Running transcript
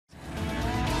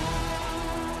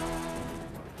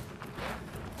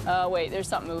Wait, there's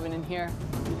something moving in here.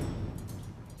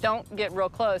 Don't get real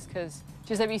close, because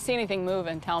just if you see anything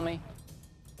moving, tell me.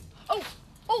 Oh,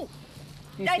 oh!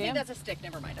 You I see think him? that's a stick.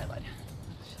 Never mind, I lied.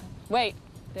 Wait,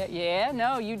 yeah,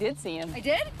 no, you did see him. I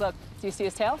did? Look, do you see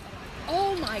his tail?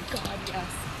 Oh my God, yes.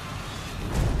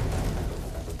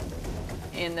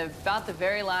 In about the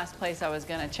very last place I was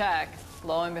gonna check,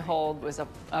 lo and behold, was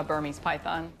a Burmese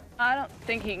python. I don't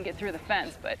think he can get through the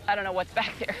fence, but I don't know what's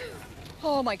back there.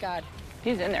 Oh my God.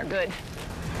 He's in there good.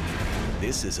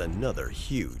 This is another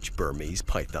huge Burmese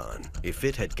python. If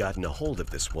it had gotten a hold of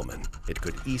this woman, it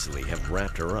could easily have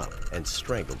wrapped her up and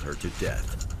strangled her to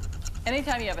death.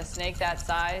 Anytime you have a snake that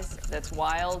size, that's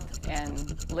wild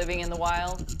and living in the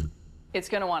wild, it's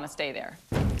gonna wanna stay there.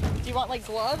 Do you want like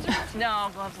gloves?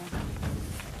 No, gloves.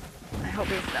 I hope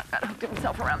he's not hooked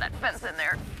himself around that fence in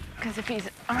there, because if he's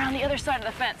around the other side of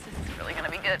the fence, this is really gonna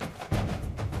be good.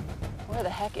 Where the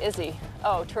heck is he?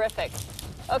 Oh, terrific.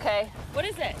 Okay. What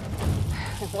is it?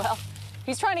 Well,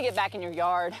 he's trying to get back in your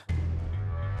yard.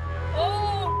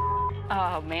 Oh!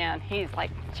 Oh man, he's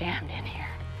like jammed in here.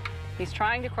 He's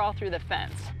trying to crawl through the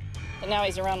fence. And now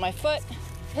he's around my foot.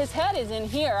 His head is in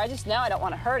here. Now I don't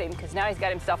want to hurt him, because now he's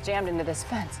got himself jammed into this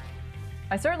fence.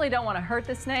 I certainly don't want to hurt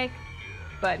the snake,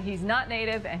 but he's not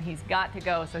native and he's got to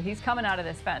go. So he's coming out of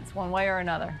this fence one way or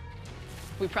another.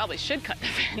 We probably should cut the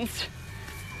fence.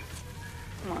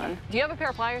 Come on. Do you have a pair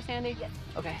of pliers, Sandy? Yes.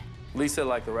 Okay. Lisa,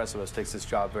 like the rest of us, takes this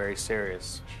job very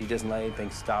serious. She doesn't let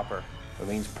anything stop her. If it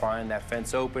means prying that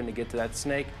fence open to get to that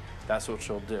snake, that's what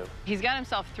she'll do. He's got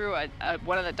himself through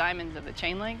one of the diamonds of the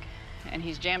chain link, and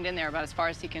he's jammed in there about as far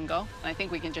as he can go. And I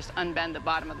think we can just unbend the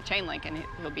bottom of the chain link and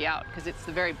he'll be out, because it's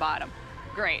the very bottom.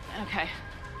 Great, okay.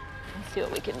 Let's see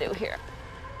what we can do here.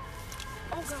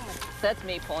 Oh God. That's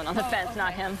me pulling on the fence, okay.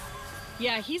 not him.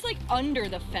 Yeah, he's like under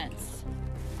the fence.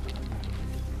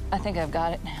 I think I've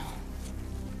got it now.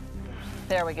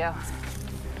 There we go.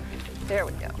 There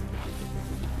we go.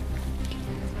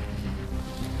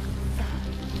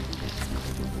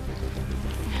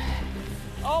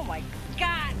 Oh my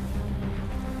God.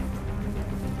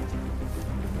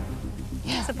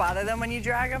 Does it bother them when you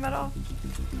drag them at all?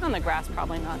 On the grass,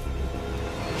 probably not.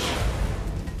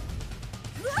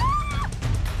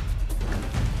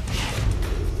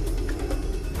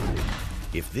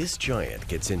 If this giant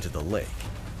gets into the lake,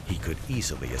 he could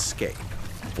easily escape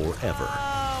forever.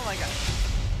 Oh my God.